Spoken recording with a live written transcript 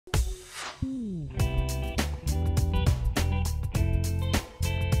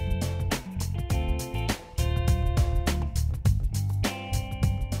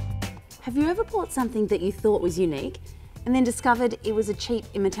Have you ever bought something that you thought was unique and then discovered it was a cheap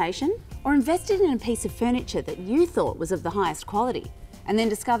imitation? Or invested in a piece of furniture that you thought was of the highest quality and then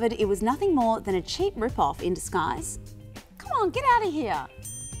discovered it was nothing more than a cheap rip-off in disguise? Come on, get out of here!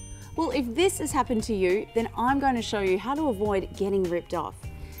 Well, if this has happened to you, then I'm going to show you how to avoid getting ripped off.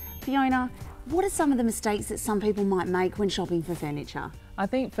 Fiona, what are some of the mistakes that some people might make when shopping for furniture? I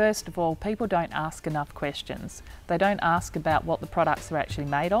think first of all, people don't ask enough questions. They don't ask about what the products are actually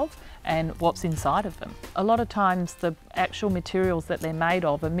made of and what's inside of them. A lot of times the actual materials that they're made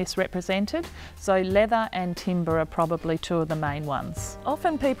of are misrepresented, so leather and timber are probably two of the main ones.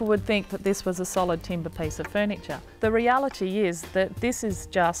 Often people would think that this was a solid timber piece of furniture. The reality is that this is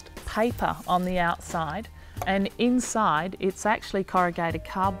just paper on the outside, and inside it's actually corrugated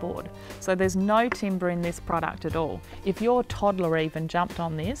cardboard. So there's no timber in this product at all. If your toddler even jumped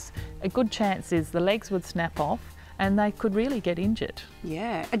on this, a good chance is the legs would snap off and they could really get injured.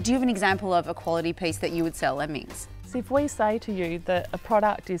 Yeah. Do you have an example of a quality piece that you would sell at Minkz? So if we say to you that a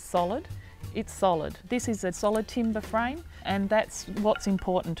product is solid, it's solid. This is a solid timber frame, and that's what's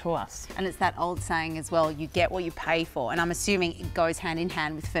important to us. And it's that old saying as well, you get what you pay for, and I'm assuming it goes hand in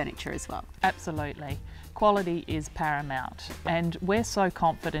hand with furniture as well. Absolutely. Quality is paramount, and we're so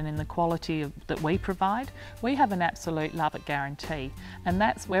confident in the quality that we provide. We have an absolute love it guarantee, and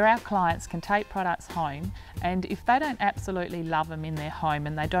that's where our clients can take products home, and if they don't absolutely love them in their home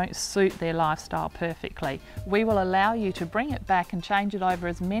and they don't suit their lifestyle perfectly, we will allow you to bring it back and change it over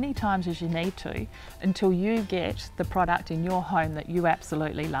as many times as you need to until you get the product in your home that you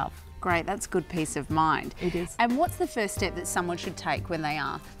absolutely love. Great, that's good peace of mind. It is. And what's the first step that someone should take when they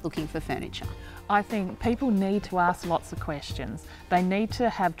are looking for furniture? I think people need to ask lots of questions. They need to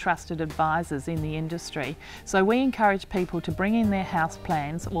have trusted advisors in the industry. So we encourage people to bring in their house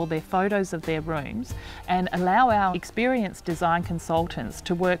plans or their photos of their rooms and allow our experienced design consultants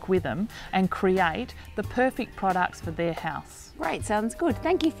to work with them and create the perfect products for their house. Great, sounds good.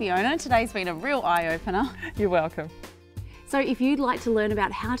 Thank you, Fiona. Today's been a real eye-opener. You're welcome. So if you'd like to learn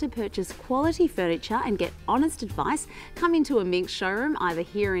about how to purchase quality furniture and get honest advice, come into a Minkz showroom either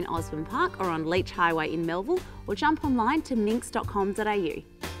here in Osborne Park or on Leach Highway in Melville, or jump online to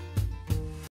minkz.com.au.